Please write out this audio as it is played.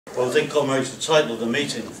Well, I think, comrades, the title of the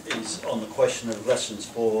meeting is on the question of lessons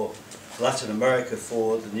for Latin America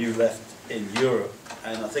for the new left in Europe.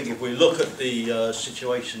 And I think if we look at the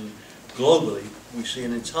situation globally, we see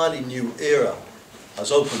an entirely new era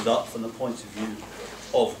has opened up from the point of view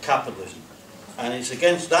of capitalism. And it's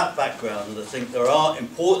against that background that I think there are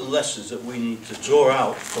important lessons that we need to draw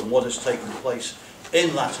out from what has taken place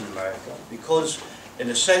in Latin America, because in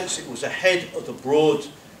a sense it was ahead of the broad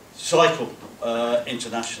cycle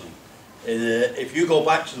internationally. If you go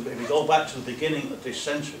back to the beginning of this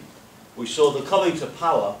century, we saw the coming to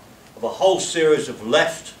power of a whole series of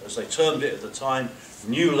left, as they termed it at the time,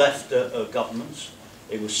 new left governments.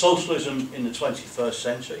 It was socialism in the 21st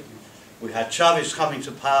century. We had Chavez coming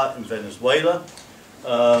to power in Venezuela.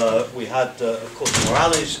 We had, of course,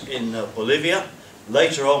 Rallies in Bolivia.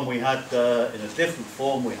 Later on, we had, in a different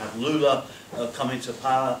form, we had Lula coming to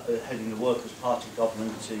power, heading the Workers' Party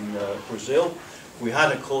government in Brazil. We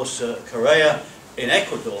had, of course, Correa in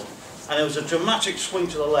Ecuador. And there was a dramatic swing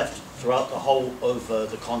to the left throughout the whole of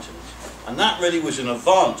the continent. And that really was an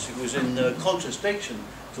advance. It was in contradiction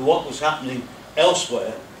to what was happening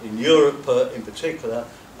elsewhere, in Europe in particular,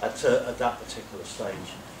 at that particular stage.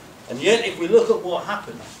 And yet, if we look at what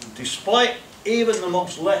happened, despite even the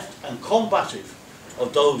most left and combative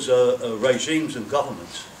of those regimes and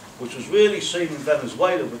governments, which was really seen in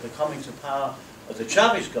Venezuela with the coming to power of the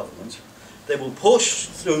Chavez government, they will push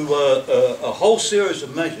through a whole series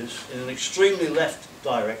of measures in an extremely left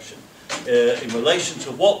direction in relation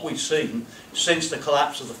to what we've seen since the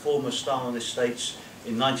collapse of the former Stalinist states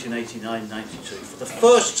in 1989-92. For the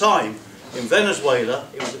first time in Venezuela,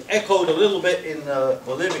 it was echoed a little bit in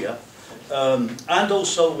Bolivia, and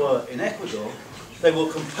also in Ecuador, they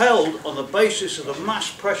were compelled on the basis of the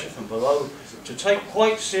mass pressure from below to take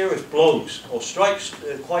quite serious blows, or strike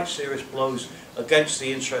quite serious blows against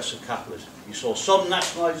the interests of capitalism. You saw some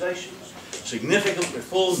nationalizations, significant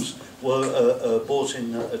reforms were brought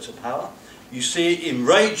in to power. You see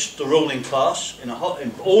enraged the ruling class in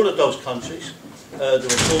all of those countries, the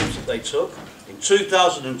reforms that they took. In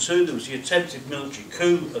 2002 there was the attempted military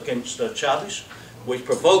coup against Chavez, which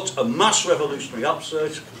provoked a mass revolutionary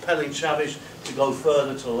upsurge, compelling Chavez to go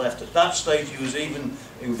further to the left. At that stage he was even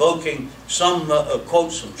invoking some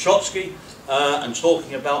quotes from Trotsky and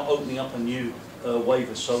talking about opening up a new wave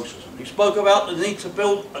of socialism. He spoke about the need to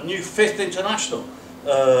build a new Fifth International,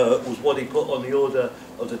 was what he put on the order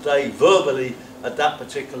of the day verbally at that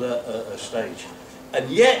particular stage. And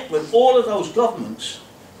yet, with all of those governments,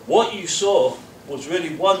 what you saw was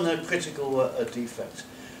really one critical defect.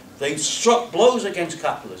 They struck blows against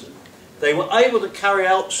capitalism. They were able to carry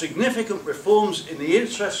out significant reforms in the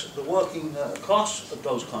interests of the working class of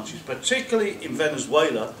those countries, particularly in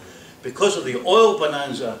Venezuela, because of the oil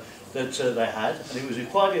bonanza that they had. And it was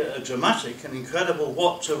quite dramatic and incredible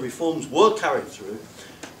what reforms were carried through.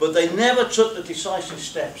 But they never took the decisive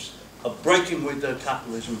steps of breaking with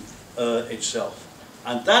capitalism itself.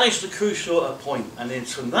 And that is the crucial point. And then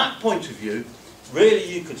from that point of view, really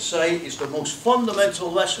you could say is the most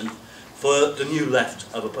fundamental lesson for the new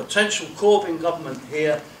left, of a potential Corbyn government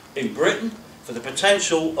here in Britain, for the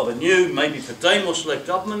potential of a new, maybe Podemos-led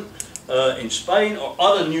government in Spain, or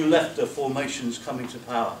other new left formations coming to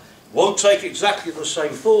power. Won't take exactly the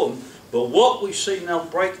same form, but what we see now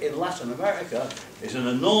break in Latin America is an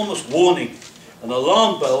enormous warning, an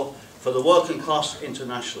alarm bell for the working class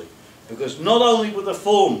internationally. Because not only were the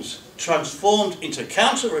reforms transformed into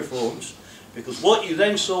counter-reforms, because what you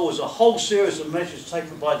then saw was a whole series of measures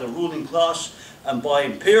taken by the ruling class and by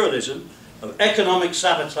imperialism, of economic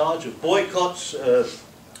sabotage, of boycotts,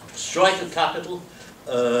 strike of capital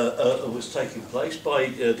was taking place by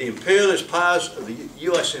the imperialist powers, the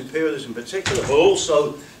US imperialism in particular, but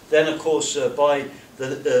also then of course by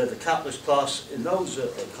the capitalist class in those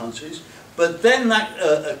countries. But then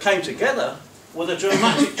that came together with a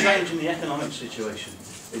dramatic change in the economic situation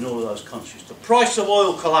in all of those countries. The price of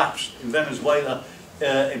oil collapsed in Venezuela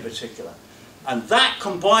in particular. And that,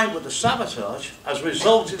 combined with the sabotage, has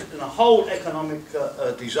resulted in a whole economic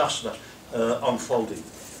disaster unfolding.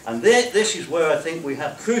 And this is where I think we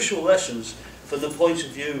have crucial lessons from the point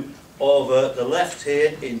of view of the left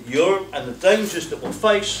here in Europe, and the dangers that will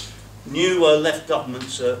face new left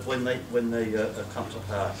governments when they come to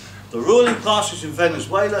power. The ruling classes in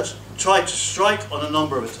Venezuela tried to strike on a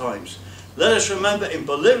number of times. Let us remember, in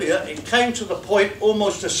Bolivia, it came to the point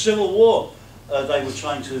almost a civil war. They were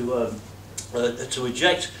trying to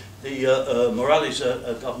eject the Morales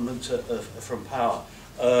government from power.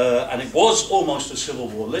 And it was almost a civil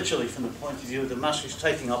war, literally, from the point of view of the masses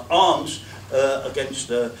taking up arms against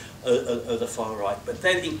the far right. But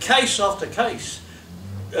then, in case after case,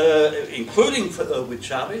 including with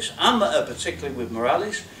Chavez and particularly with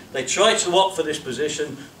Morales, they tried to opt for this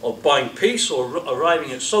position of buying peace or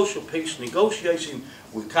arriving at social peace, negotiating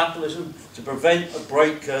with capitalism to prevent a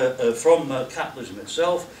break from capitalism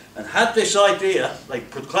itself, and had this idea. They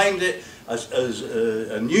proclaimed it as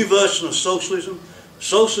a new version of socialism,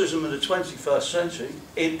 socialism in the 21st century.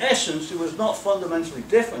 In essence, it was not fundamentally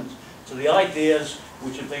different to the ideas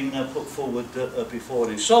which had been put forward before.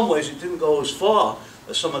 And in some ways, it didn't go as far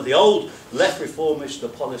as some of the old left reformist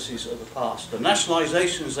policies of the past. The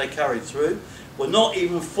nationalisations they carried through were not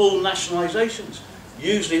even full nationalisations.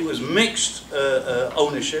 Usually it was mixed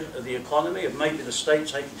ownership of the economy, of maybe the state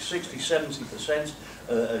taking 60, 70%,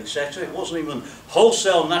 etc. It wasn't even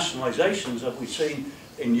wholesale nationalisations that we've seen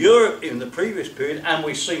in Europe in the previous period, and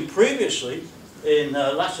we've seen previously in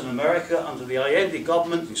Latin America under the Allende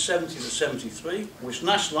government in 70 to 73, which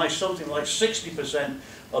nationalised something like 60%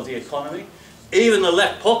 of the economy. Even the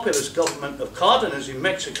left populist government of Cardenas in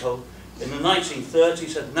Mexico in the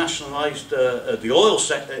 1930s had nationalised the oil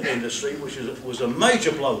sector industry, which was a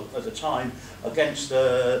major blow at the time against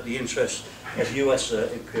the interests of US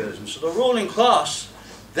imperialism. So the ruling class,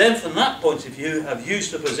 then from that point of view, have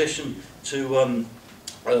used the position to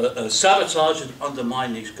sabotage and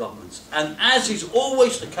undermine these governments. And as is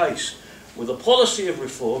always the case with a policy of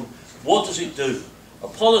reform, what does it do? A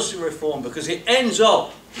policy of reform, because it ends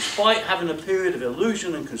up, despite having a period of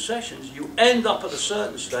illusion and concessions, you end up at a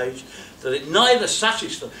certain stage that it neither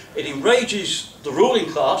satisfies, it enrages the ruling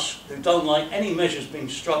class, who don't like any measures being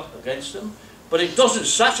struck against them, but it doesn't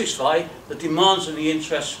satisfy the demands and the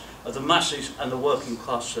interests of the masses and the working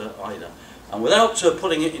class either. And without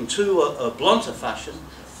putting it in too blunt a fashion,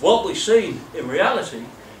 what we've seen in reality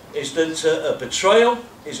is that betrayal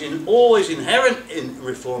is always inherent in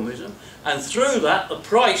reformism, and through that the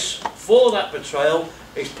price for that betrayal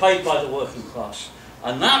is paid by the working class.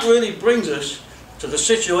 And that really brings us to the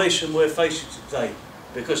situation we're facing today,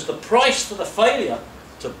 because the price for the failure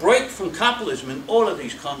to break from capitalism in all of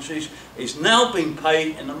these countries is now being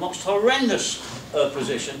paid in the most horrendous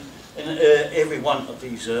position in every one of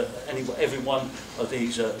these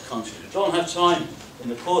countries. We don't have time in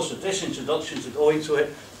the course of this introduction to go into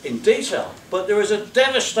it in detail, but there is a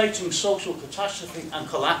devastating social catastrophe and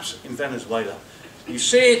collapse in Venezuela. You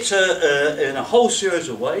see it in a whole series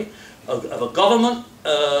of ways, of a government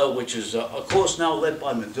which is of course now led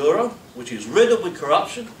by Maduro, which is riddled with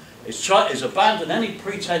corruption, is abandoned any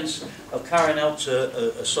pretense of carrying out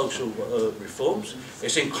social reforms.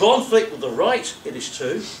 It's in conflict with the right, it is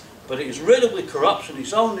true, but it is riddled with corruption,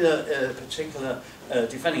 its own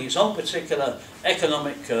defending its own particular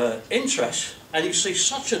economic interests, and you see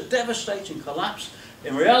such a devastating collapse.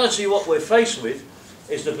 In reality, what we're faced with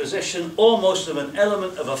is the position almost of an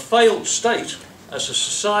element of a failed state, as a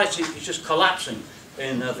society is just collapsing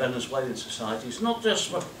in Venezuelan society. It's not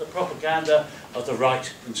just the propaganda of the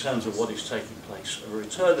right in terms of what is taking place. A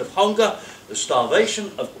return of hunger, the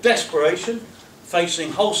starvation, of desperation,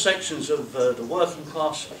 facing whole sections of the working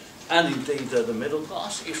class and indeed the middle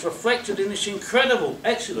class. It's reflected in this incredible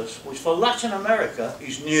exodus, which for Latin America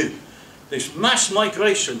is new. This mass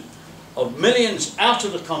migration of millions out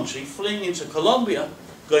of the country, fleeing into Colombia,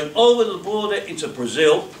 going over the border into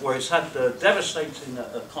Brazil, where it's had devastating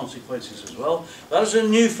consequences as well. That is a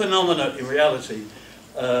new phenomenon in reality.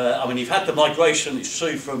 I mean, you've had the migration, it's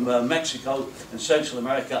true, from Mexico and Central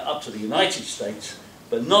America up to the United States,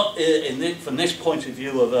 but not from this point of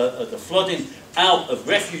view of the flooding out of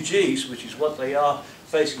refugees, which is what they are,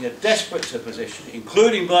 facing a desperate position,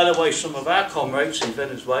 including, by the way, some of our comrades in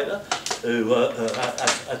Venezuela who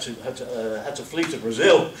had to flee to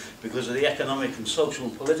Brazil because of the economic and social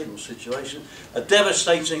and political situation, a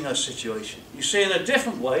devastating situation. You see in a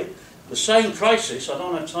different way the same crisis, I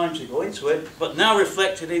don't have time to go into it, but now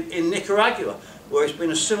reflected in Nicaragua, where it's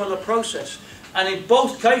been a similar process. And in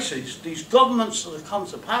both cases, these governments that have come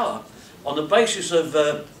to power on the basis of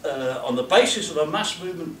a mass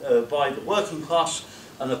movement by the working class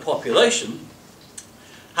and the population,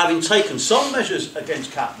 having taken some measures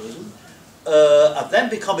against capitalism, have then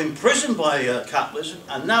become imprisoned by capitalism,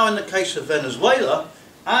 and now in the case of Venezuela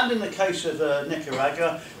and in the case of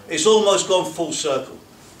Nicaragua, it's almost gone full circle.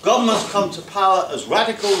 Governments come to power as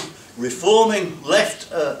radical, reforming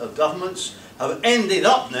left governments have ended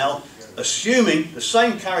up now assuming the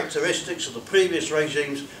same characteristics of the previous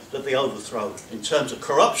regimes that they overthrow, in terms of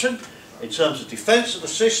corruption, in terms of defence of the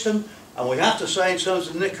system, and we have to say in terms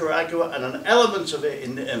of Nicaragua and an element of it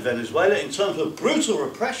in Venezuela, in terms of brutal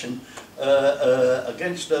repression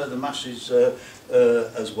against the masses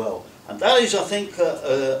as well. And that is, I think,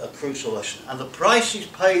 a crucial lesson. And the price is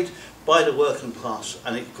paid by the working class,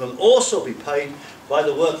 and it can also be paid by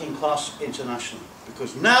the working class internationally.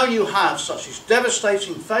 Because now you have such a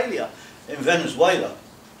devastating failure in Venezuela,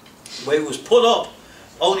 where it was put up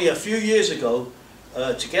only a few years ago,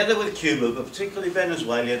 together with Cuba, but particularly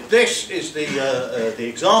Venezuela. This is the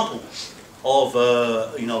example of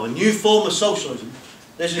you know, a new form of socialism.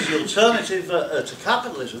 This is the alternative to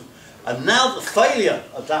capitalism, and now the failure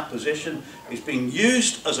of that position is being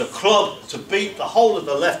used as a club to beat the whole of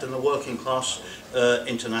the left and the working class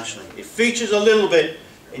internationally. It features a little bit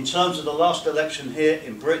in terms of the last election here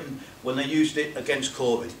in Britain when they used it against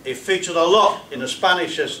Corbyn. It featured a lot in the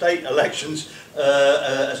Spanish state elections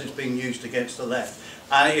as it's being used against the left.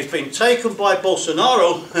 And it has been taken by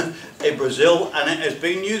Bolsonaro in Brazil, and it has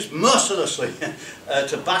been used mercilessly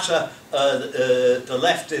to batter the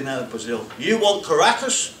left in Brazil. You want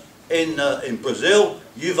Caracas in Brazil,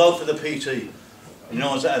 you vote for the PT. You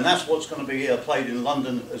know, and that's what's going to be played in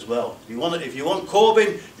London as well. If you want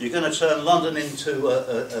Corbyn, you're going to turn London into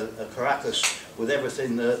a Caracas with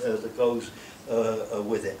everything that goes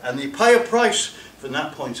with it. And you pay a price from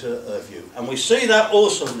that point of view. And we see that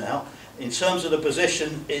also now in terms of the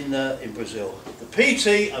position in Brazil. The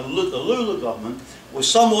PT and the Lula government was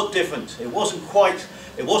somewhat different. It wasn't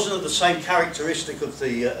of the same characteristic of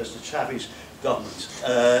as the Chavez government.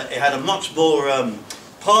 It had a much more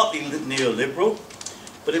partly neoliberal,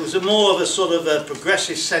 but it was more of a sort of a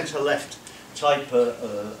progressive centre-left type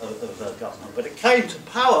of government. But it came to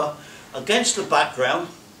power against the background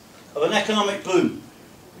of an economic boom,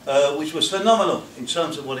 which was phenomenal in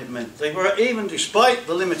terms of what it meant. They were, even despite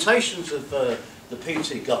the limitations of the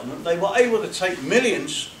PT government, they were able to take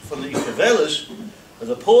millions from the favelas, of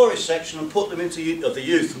the poorest section, and put them into of the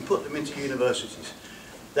youth and put them into universities.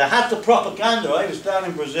 They had the propaganda. I was down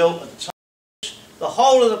in Brazil at the time. The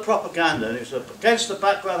whole of the propaganda, and it's against the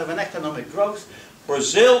background of an economic growth.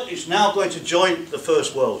 Brazil is now going to join the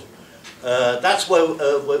first world. That's where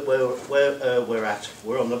we're at.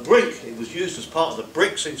 We're on the brink. It was used as part of the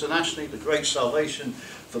BRICS internationally, the great salvation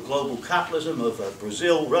for global capitalism of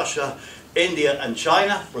Brazil, Russia, India and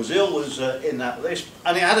China. Brazil was in that list,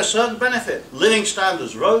 and it had a certain benefit. Living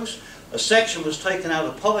standards rose, a section was taken out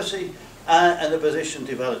of poverty, and the position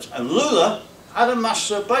developed. And Lula had a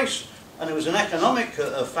mass base, and it was an economic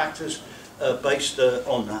factors based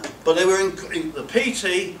on that. But they were the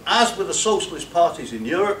PT, as with the socialist parties in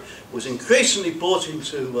Europe, was increasingly bought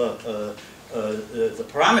into the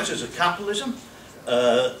parameters of capitalism,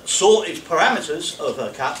 saw its parameters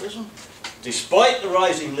of capitalism, despite the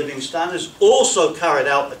rising living standards, also carried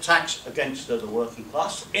out attacks against the working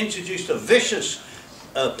class, introduced a vicious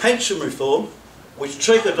pension reform, which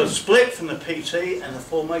triggered a split from the PT and the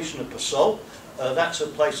formation of PSOL. That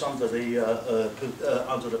took place under the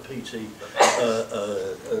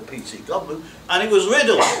PT government, and it was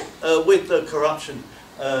riddled with the corruption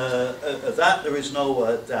of that. There is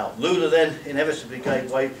no doubt. Lula then inevitably gave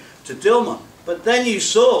way to Dilma, but then you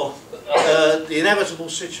saw the inevitable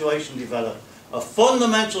situation develop, a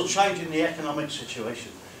fundamental change in the economic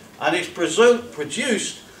situation, and it's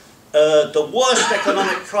produced the worst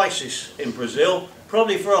economic crisis in Brazil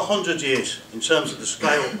probably for 100 years in terms of the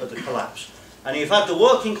scale of the collapse. And you've had the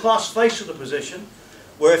working class face of the position,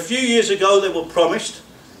 where a few years ago they were promised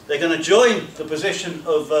they're going to join the position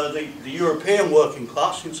of the European working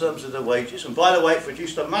class in terms of their wages. And by the way, it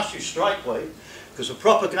produced a massive strike wave, because the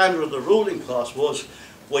propaganda of the ruling class was,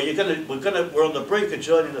 well, we're on the brink of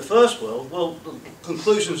joining the first world. Well, the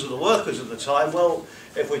conclusions of the workers at the time, well,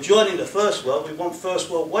 if we're joining the first world, we want first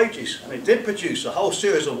world wages. And it did produce a whole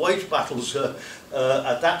series of wage battles at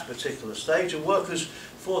that particular stage, and workers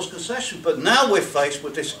forced concession. But now we're faced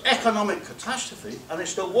with this economic catastrophe, and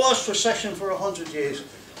it's the worst recession for 100 years.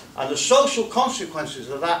 And the social consequences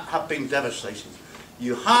of that have been devastating.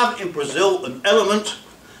 You have in Brazil an element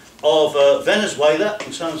of Venezuela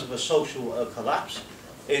in terms of a social collapse.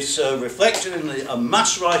 It's reflected in a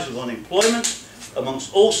mass rise of unemployment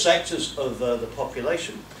amongst all sectors of the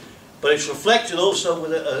population. But it's reflected also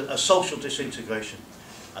with a social disintegration.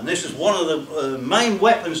 And this is one of the main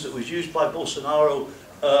weapons that was used by Bolsonaro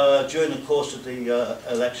during the course of the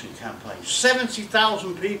election campaign.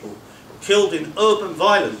 70,000 people killed in urban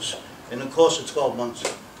violence in the course of 12 months.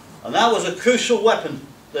 And that was a crucial weapon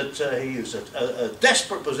that he used, a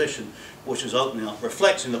desperate position which is opening up,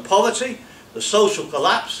 reflecting the poverty, the social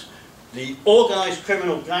collapse, the organised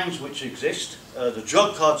criminal gangs which exist, the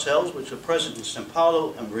drug cartels which are present in São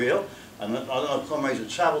Paulo and Rio. And I don't know if comrades have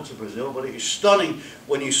travelled to Brazil, but it is stunning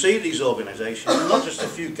when you see these organisations, not just a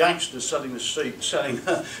few gangsters selling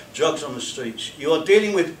drugs on the streets. You are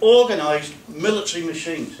dealing with organised military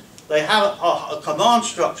machines. They have a command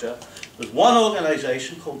structure There's one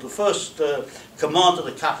organisation called the First Command of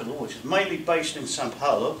the Capital, which is mainly based in Sao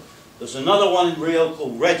Paulo. There's another one in Rio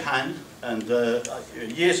called Red Hand, and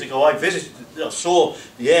years ago I saw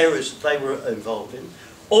the areas that they were involved in.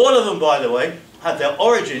 All of them, by the way, had their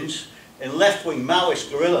origins in left-wing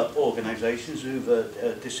Maoist guerrilla organisations who've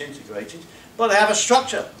disintegrated, but they have a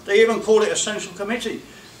structure. They even call it a central committee.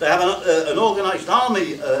 They have an organised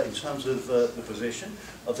army in terms of the position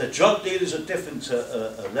of their drug dealers at different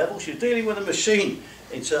levels. You're dealing with a machine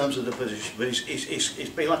in terms of the position, but it's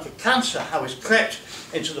been like a cancer how it's crept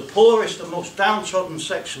into the poorest and most downtrodden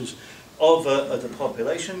sections of the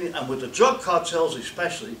population. And with the drug cartels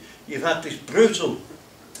especially, you've had this brutal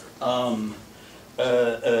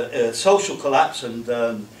social collapse and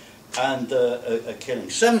killing.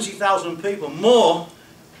 70,000 people more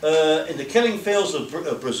in the killing fields of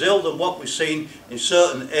Brazil than what we've seen in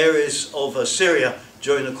certain areas of Syria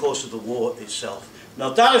during the course of the war itself. Now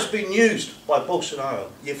that has been used by Bolsonaro.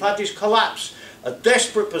 You've had this collapse, a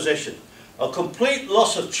desperate position, a complete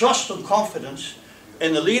loss of trust and confidence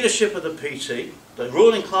in the leadership of the PT. The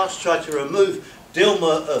ruling class tried to remove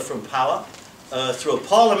Dilma from power through a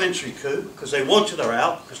parliamentary coup because they wanted her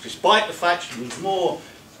out, because despite the fact she was more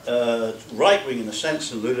right-wing in a sense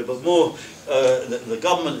than Lula, but more the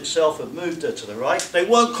government itself had moved to the right. They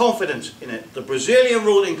weren't confident in it. The Brazilian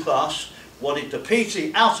ruling class wanted the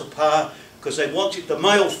PT out of power because they wanted the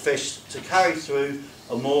male fist to carry through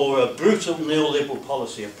a more brutal neoliberal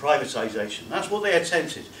policy of privatisation. That's what they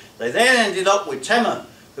attempted. They then ended up with Temer,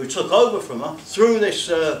 who took over from her through this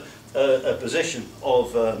position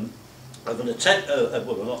of an attempt,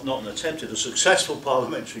 well, not an attempted, a successful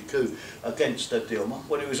parliamentary coup against Dilma.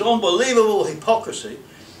 When it was unbelievable hypocrisy,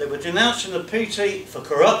 they were denouncing the PT for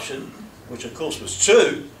corruption, which of course was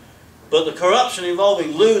true, but the corruption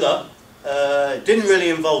involving Lula didn't really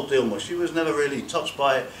involve Dilma. She was never really touched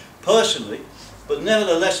by it personally, but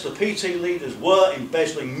nevertheless the PT leaders were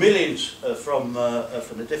embezzling millions from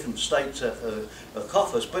the different state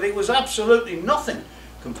coffers, but it was absolutely nothing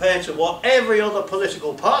compared to what every other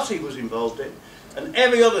political party was involved in and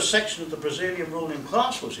every other section of the Brazilian ruling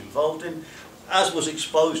class was involved in, as was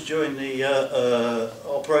exposed during the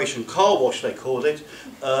Operation Car Wash, they called it,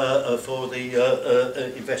 for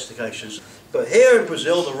the investigations. But here in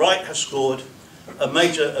Brazil, the right has scored a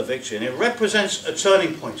major victory, and it represents a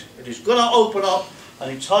turning point. It is going to open up an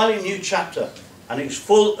entirely new chapter, and it's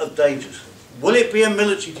full of dangers. Will it be a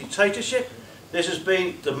military dictatorship? This has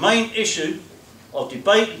been the main issue of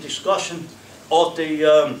debate and discussion of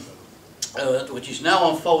the which is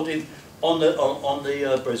now unfolding on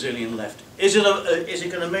the Brazilian left. Is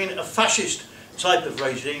it going to mean a fascist type of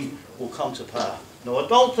regime will come to power? No, I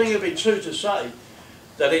don't think it would be true to say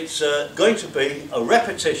that it's going to be a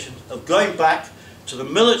repetition of going back to the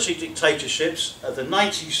military dictatorships of the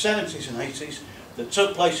 1970s and 80s that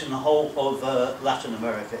took place in the whole of Latin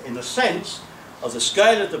America, in the sense of the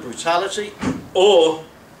scale of the brutality or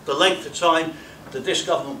the length of time that this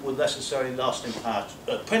government would necessarily last in power.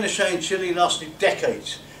 Pinochet in Chile lasted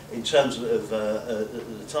decades in terms of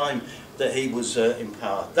the time that he was in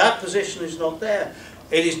power. That position is not there.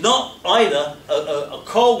 It is not either a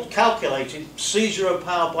cold, calculated seizure of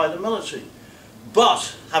power by the military.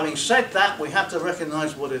 But, having said that, we have to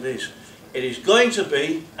recognise what it is. It is going to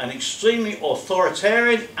be an extremely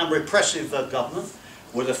authoritarian and repressive government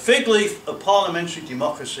with a fig leaf of parliamentary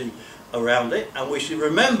democracy around it. And we should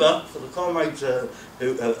remember, for the comrades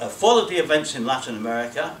who followed the events in Latin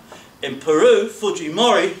America, in Peru,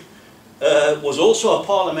 Fujimori was also a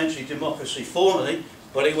parliamentary democracy formerly,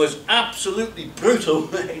 but it was absolutely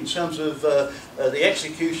brutal in terms of the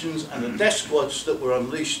executions and the death squads that were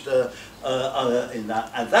unleashed in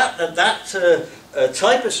that. And that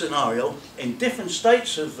type of scenario in different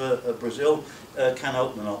states of Brazil can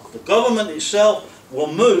open up. The government itself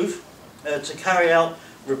will move to carry out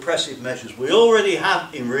repressive measures. We already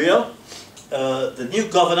have in Rio, the new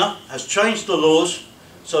governor has changed the laws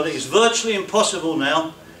so that it's virtually impossible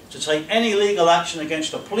now to take any legal action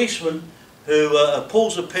against a policeman who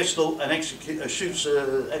pulls a pistol and shoots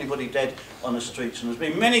anybody dead on the streets. And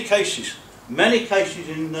there's been many cases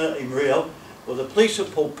in Rio where the police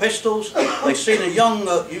have pulled pistols. They've seen a young,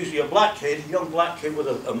 usually a young black kid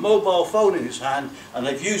with a mobile phone in his hand, and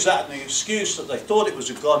they've used that as an excuse that they thought it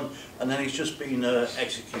was a gun, and then he's just been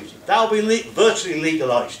executed. That will be virtually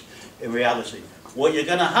legalised in reality. What you're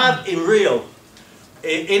going to have in Rio,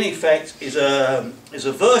 in effect, is a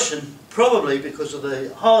version, probably because of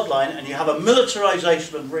the hard line, and you have a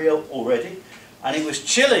militarisation of Rio already, and it was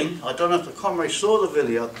chilling. I don't know if the comrades saw the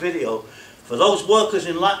video for those workers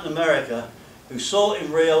in Latin America who saw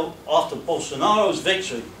in Rio, after Bolsonaro's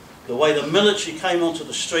victory, the way the military came onto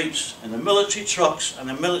the streets, and the military trucks and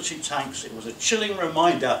the military tanks, it was a chilling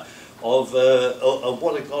reminder of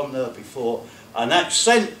what had gone there before. And that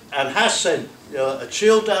sent, and has sent, a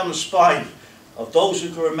chill down the spine of those who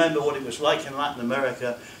can remember what it was like in Latin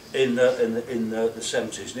America in the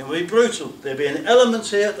 70s. And it will be brutal. There'll be an element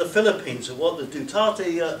here at the Philippines of what the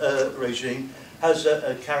Duterte regime has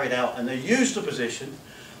carried out, and they used the position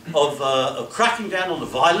of cracking down on the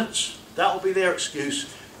violence. That will be their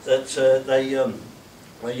excuse that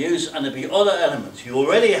they use, and there'll be other elements. You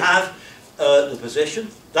already have the position.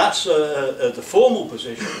 That's the formal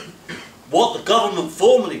position. What the government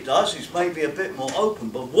formally does is maybe a bit more open,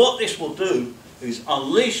 but what this will do is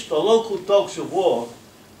unleash the local dogs of war,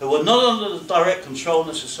 who are not under the direct control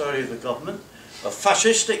necessarily of the government, of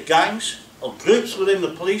fascistic gangs, of groups within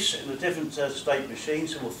the police in the different state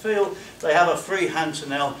machines, who will feel they have a free hand to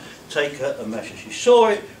now take measures. You saw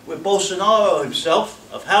it with Bolsonaro himself,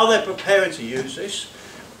 of how they're preparing to use this.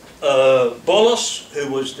 Bolos, who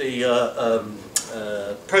was the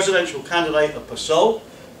presidential candidate of PSOL,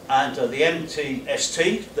 and the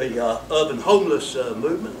MTST, the urban homeless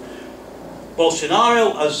movement.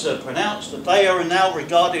 Bolsonaro has pronounced that they are now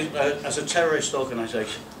regarded as a terrorist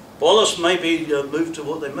organisation. Bolos may be move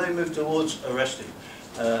towards arresting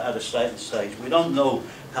at a certain stage. We don't know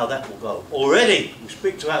how that will go. Already, we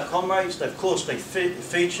speak to our comrades. Of course, they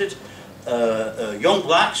featured young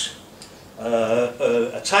blacks.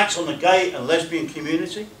 Attacks on the gay and lesbian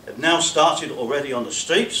community have now started already on the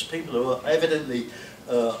streets. People who are evidently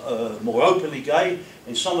more openly gay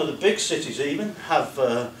in some of the big cities even have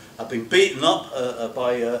been beaten up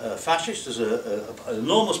by fascists. There's an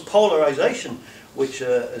enormous polarisation which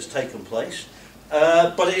has taken place,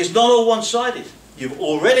 but it is not all one-sided. You've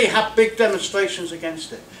already had big demonstrations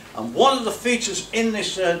against it, and one of the features in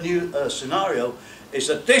this new scenario is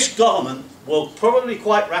that this government will probably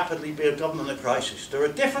quite rapidly be a government of crisis. There are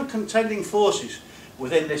different contending forces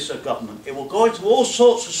within this government. It will go into all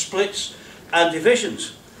sorts of splits and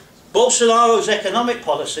divisions. Bolsonaro's economic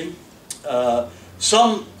policy,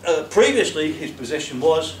 previously his position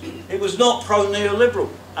was, it was not pro-neoliberal,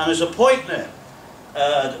 and there's a point there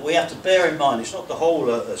that we have to bear in mind. It's not the whole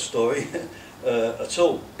story at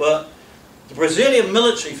all, but the Brazilian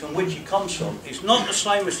military from which he comes from is not the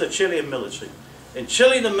same as the Chilean military. In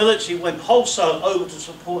Chile, the military went wholesale over to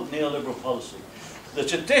support neoliberal policy. The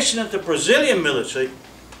tradition of the Brazilian military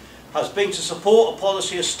has been to support a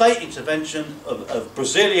policy of state intervention, of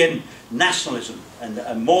Brazilian nationalism,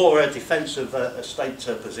 and more defensive state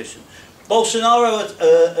position.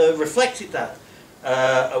 Bolsonaro reflected that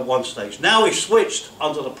at one stage. Now he's switched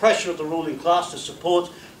under the pressure of the ruling class to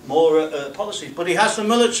support more policies, but he has the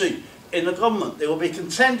military in the government. There will be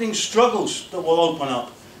contending struggles that will open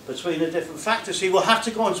up between the different factors. He will have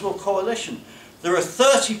to go into a coalition. There are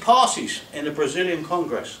 30 parties in the Brazilian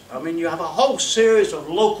Congress. I mean, you have a whole series of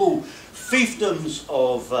local fiefdoms,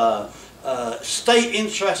 of state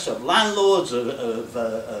interests, of landlords,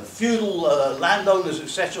 of feudal landowners,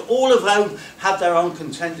 etc. All of them have their own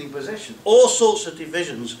contending position. All sorts of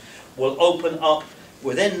divisions will open up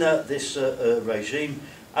within this regime,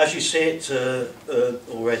 as you see it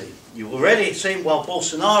already. You've already seen, while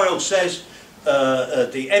Bolsonaro says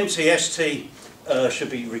the MTST should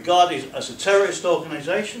be regarded as a terrorist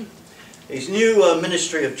organisation, his new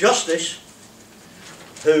Ministry of Justice,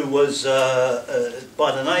 who was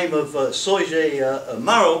by the name of Soje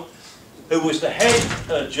Maro, who was the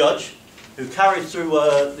head judge who carried through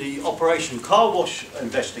the Operation Car Wash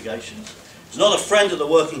investigations. He's not a friend of the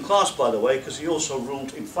working class, by the way, because he also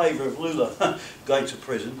ruled in favour of Lula going to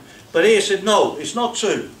prison. But he said, no, it's not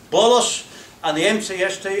true. Bolos and the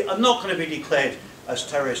MTST are not going to be declared as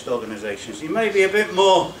terrorist organisations. He may be a bit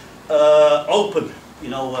more open,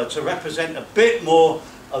 to represent a bit more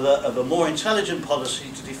of a more intelligent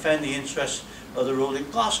policy to defend the interests of the ruling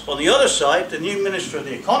class. On the other side, the new Minister of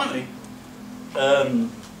the Economy,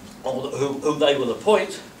 who they will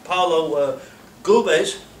appoint, Paulo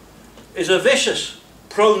Gubes, is a vicious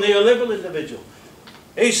pro-neoliberal individual.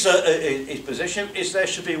 His position is there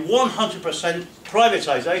should be 100%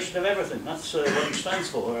 privatisation of everything. That's what he stands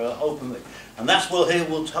for openly. And that's what he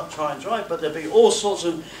will try and drive. But there'll be all sorts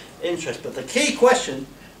of interest. But the key question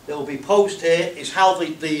that will be posed here is how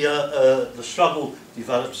the struggle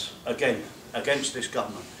develops again against this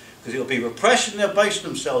government. Because it will be repression they'll base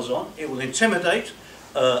themselves on. It will intimidate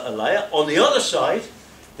a layer. On the other side,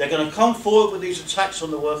 they're going to come forward with these attacks on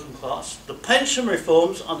the working class. The pension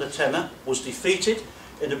reforms under Temer was defeated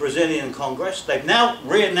in the Brazilian Congress. They've now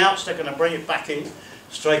re-announced they're going to bring it back in.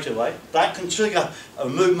 straight away. That can trigger a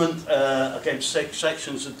movement against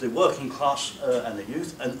sections of the working class and the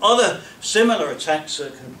youth, and other similar attacks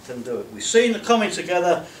can do it. We've seen the coming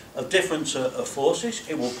together of different forces.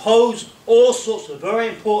 It will pose all sorts of very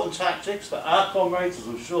important tactics that our comrades, as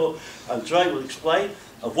I'm sure Andre will explain,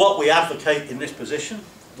 of what we advocate in this position.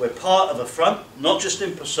 We're part of a front, not just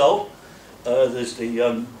in PSOL. There's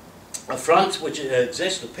the a front which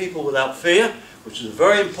exists, the People Without Fear, which is a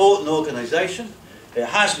very important organisation. It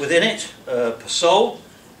has within it PSOL,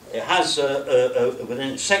 it has within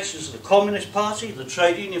it sections of the Communist Party, the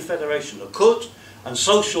Trade Union Federation, the CUT, and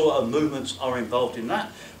social movements are involved in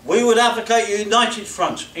that. We would advocate a united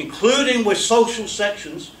front, including with social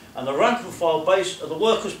sections and the rank and file base of the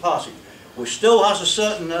Workers' Party, which still has a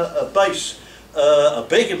certain base, a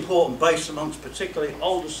big important base amongst particularly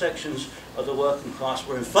older sections of the working class.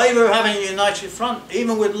 We're in favour of having a united front,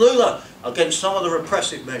 even with Lula, against some of the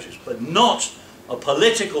repressive measures, but not a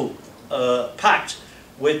political pact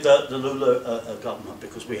with the Lula government,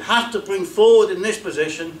 because we have to bring forward in this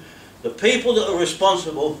position the people that are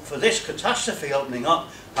responsible for this catastrophe opening up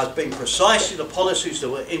has been precisely the policies that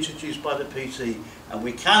were introduced by the PT, and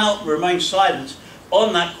we cannot remain silent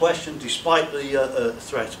on that question despite the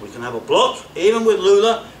threat. We can have a bloc, even with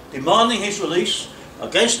Lula, demanding his release,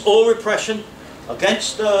 against all repression,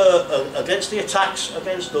 against the attacks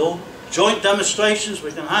against all, joint demonstrations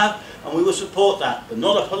we can have, and we will support that, but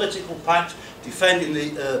not a political pact defending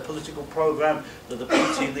the political programme that the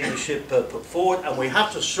PT leadership put forward. And we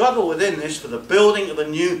have to struggle within this for the building of a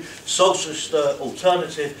new socialist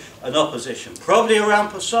alternative and opposition, probably around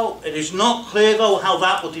PSOL. It is not clear though how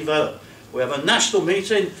that will develop. We have a national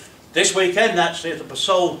meeting this weekend actually at the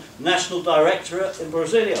PSOL National Directorate in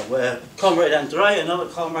Brasilia, where Comrade Andre and other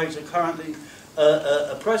comrades are currently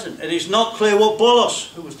present. It is not clear what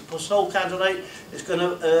Bolos, who was the PSOL candidate, is going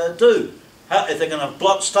to do. If they're going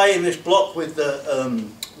to stay in this bloc with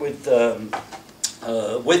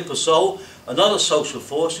PSOL and other social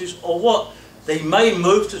forces, or what. They may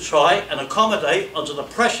move to try and accommodate, under the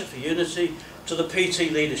pressure for unity, to the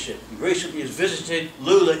PT leadership. He recently has visited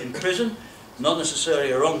Lula in prison, not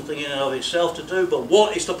necessarily a wrong thing in and of itself to do, but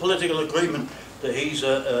what is the political agreement that he's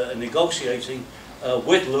negotiating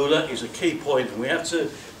with Lula is a key point, and we have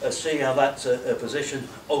to see how that position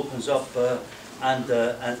opens up and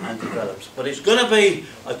develops. But it's going to be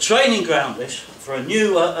a training ground, this, for a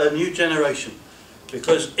new generation,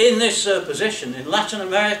 because in this position in Latin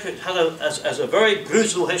America it had as a very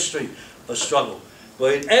brutal history of struggle.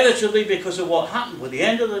 But inevitably, because of what happened with the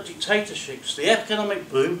end of the dictatorships, the economic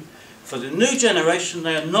boom, for the new generation,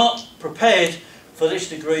 they are not prepared for this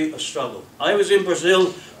degree of struggle. I was in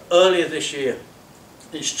Brazil earlier this year.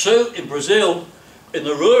 It's true, in Brazil, in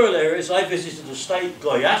the rural areas, I visited the state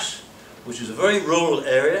Goiás, which is a very rural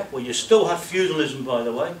area, where you still have feudalism, by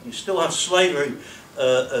the way, you still have slavery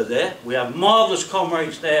there. We have marvellous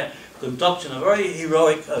comrades there conducting a very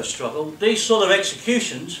heroic struggle. These sort of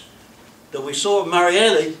executions that we saw at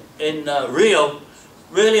Marielle in Rio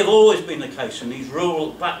really have always been the case in these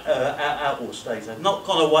rural outlaw states. They've not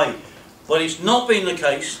gone away. But it's not been the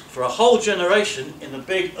case for a whole generation in the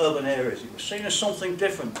big urban areas. It was seen as something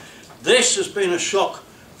different. This has been a shock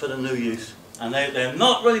for the new youth. And they're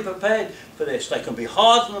not really prepared for this. They can be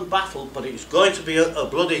hardened and battled, but it's going to be a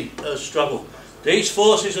bloody struggle. These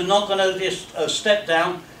forces are not going to just step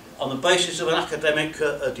down on the basis of an academic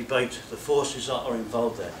debate. The forces that are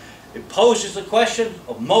involved there. It poses the question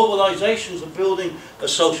of mobilisations of building a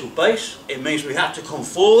social base. It means we have to come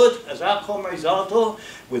forward, as our comrades are doing,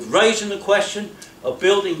 with raising the question of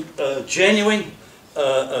building genuine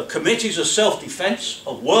committees of self-defence,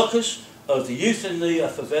 of workers, of the youth in the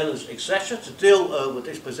favelas, etc., to deal with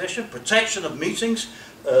this position, protection of meetings,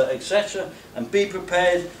 etc., and be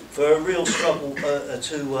prepared for a real struggle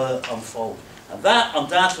to unfold. And that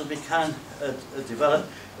undoubtedly can develop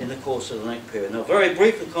in the course of the next period. Now, very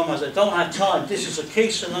briefly, comrades, I don't have time. This is a key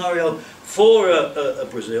scenario for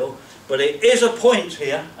Brazil, but it is a point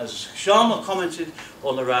here, as Sharma commented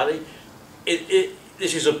on the rally.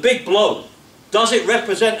 This is a big blow. Does it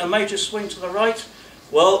represent a major swing to the right?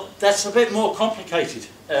 Well, that's a bit more complicated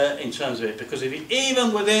in terms of it, because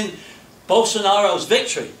even within Bolsonaro's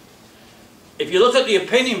victory, if you look at the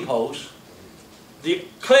opinion polls, the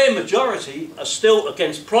clear majority are still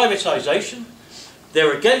against privatisation.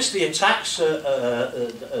 They're against the attacks that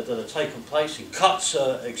are taking place in cuts,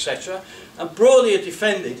 etc., and broadly are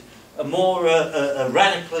defended a more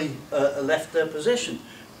radically left position.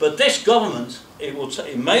 But this government,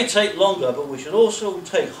 it may take longer, but we should also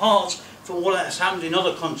take heart from what has happened in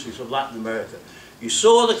other countries of Latin America. You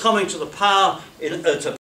saw the coming to the power in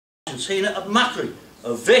Argentina of Macri,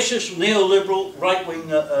 a vicious neoliberal right-wing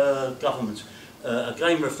government,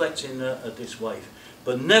 again reflecting this wave.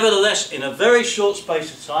 But nevertheless, in a very short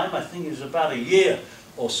space of time, I think it was about a year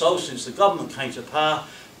or so since the government came to power,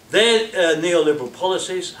 their neoliberal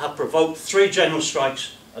policies have provoked 3 general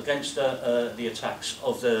strikes against the attacks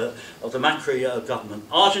of the Macri government.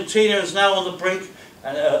 Argentina is now on the brink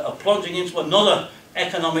and plunging into another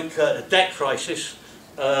economic debt crisis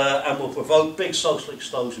and will provoke big social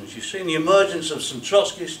explosions. You've seen the emergence of some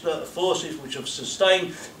Trotskyist forces which have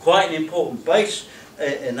sustained quite an important base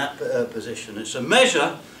in that position. It's a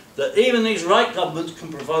measure that even these right governments can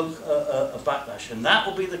provoke a backlash, and that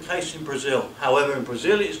will be the case in Brazil. However, in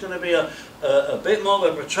Brazil it's going to be a bit more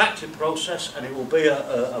of a protracted process, and it will be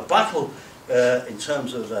a battle in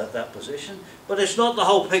terms of that position. But it's not the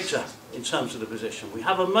whole picture in terms of the position. We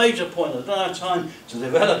have a major point, I don't have time to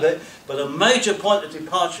develop it, but a major point of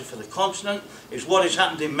departure for the continent is what has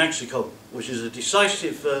happened in Mexico, which is a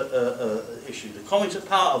decisive issue. The coming to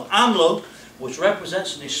power of AMLO, which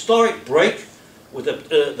represents an historic break with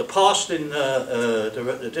the past in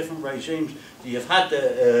the different regimes that you've had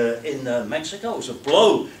in Mexico. It was a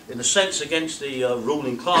blow, in a sense, against the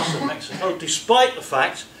ruling class of Mexico, despite the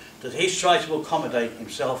fact that he's tried to accommodate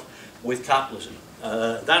himself with capitalism.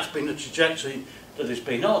 That's been the trajectory that it's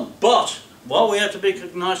been on. But what we have to be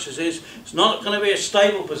cognizant is it's not going to be a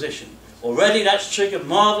stable position. Already that's triggered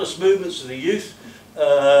marvellous movements of the youth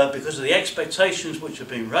because of the expectations which have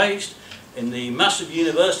been raised in the massive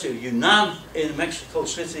University of UNAM in Mexico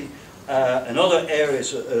City and other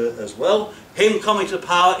areas as well. Him coming to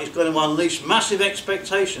power is going to unleash massive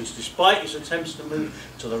expectations despite his attempts to move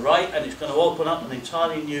to the right, and it's going to open up an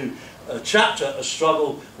entirely new chapter of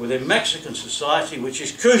struggle within Mexican society, which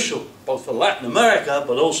is crucial both for Latin America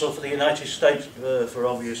but also for the United States for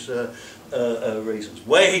obvious reasons.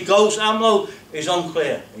 Where he goes, AMLO, is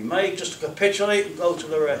unclear. He may just capitulate and go to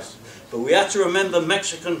the rest. But we have to remember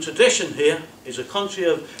Mexican tradition here is a country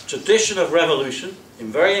of tradition of revolution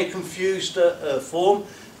in very confused form,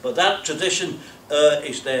 but that tradition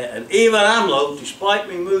is there. And even AMLO, despite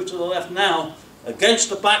being moved to the left now, against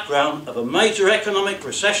the background of a major economic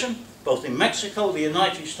recession, both in Mexico, the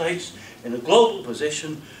United States, in a global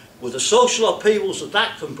position, with the social upheavals that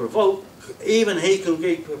that can provoke, even he can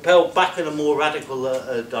be propelled back in a more radical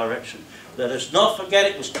direction. Let us not forget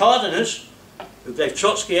it was Cardenas who gave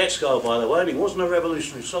Trotsky exile, by the way, and he wasn't a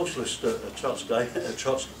revolutionary socialist, Trotsky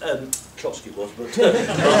was, but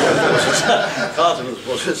Cardenas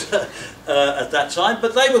was at that time.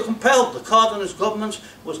 But they were compelled, the Cardenas government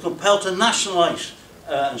was compelled to nationalise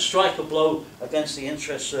and strike a blow against the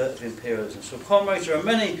interests of imperialism. So, comrades, there are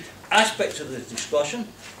many aspects of this discussion,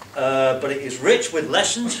 but it is rich with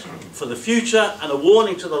lessons for the future and a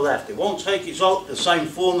warning to the left. It won't take the same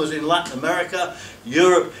form as in Latin America.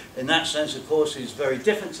 Europe, in that sense, of course, is very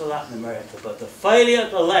different to Latin America. But the failure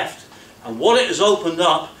of the left and what it has opened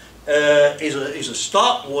up is a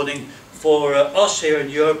stark warning for us here in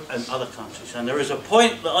Europe and other countries. And there is a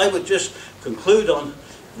point that I would just conclude on.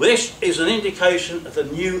 This is an indication of the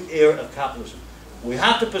new era of capitalism. We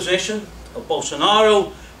have the position of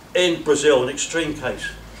Bolsonaro in Brazil, an extreme case.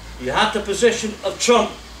 You have the position of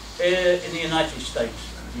Trump in the United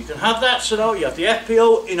States. You can have that scenario. You have the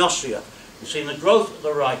FPO in Austria. You've seen the growth of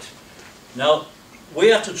the right. Now, we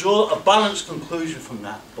have to draw a balanced conclusion from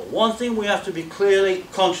that. But one thing we have to be clearly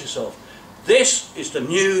conscious of. This is the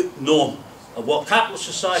new norm of what capitalist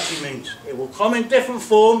society means. It will come in different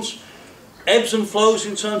forms, ebbs and flows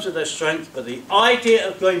in terms of their strength, but the idea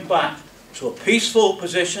of going back to a peaceful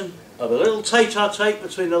position, of a little tete-a-tete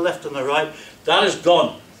between the left and the right, that is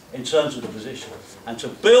gone in terms of the position. And to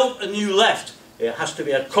build a new left, it has to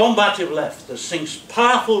be a combative left that sinks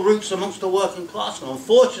powerful roots amongst the working class. And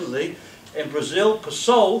unfortunately, in Brazil,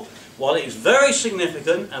 PSOL, while it is very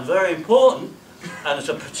significant and very important, and it's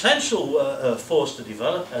a potential force to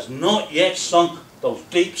develop, has not yet sunk those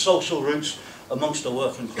deep social roots amongst the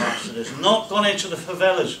working class. It has not gone into the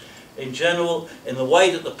favelas in general in the way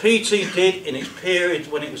that the PT did in its period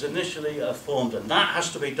when it was initially formed, and that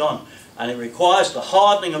has to be done. And it requires the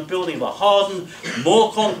hardening and building of a hardened,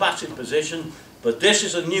 more combative position. But this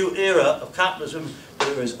is a new era of capitalism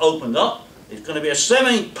that is opened up. It's going to be a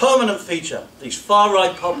semi-permanent feature, these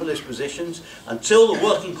far-right populist positions, until the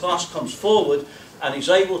working class comes forward and is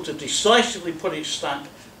able to decisively put its stamp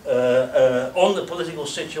on the political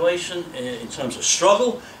situation in terms of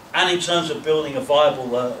struggle and in terms of building a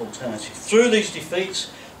viable alternative. Through these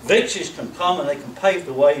defeats, victories can come and they can pave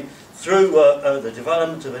the way through the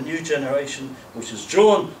development of a new generation which has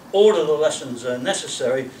drawn all of the lessons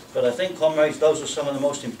necessary. But I think, comrades, those are some of the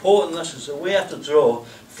most important lessons that we have to draw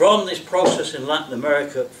from this process in Latin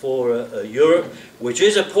America for Europe, which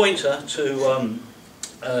is a pointer to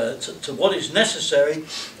what is necessary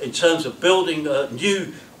in terms of building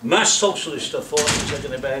new mass socialist forces that are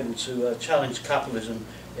going to be able to challenge capitalism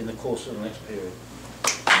in the course of the next period.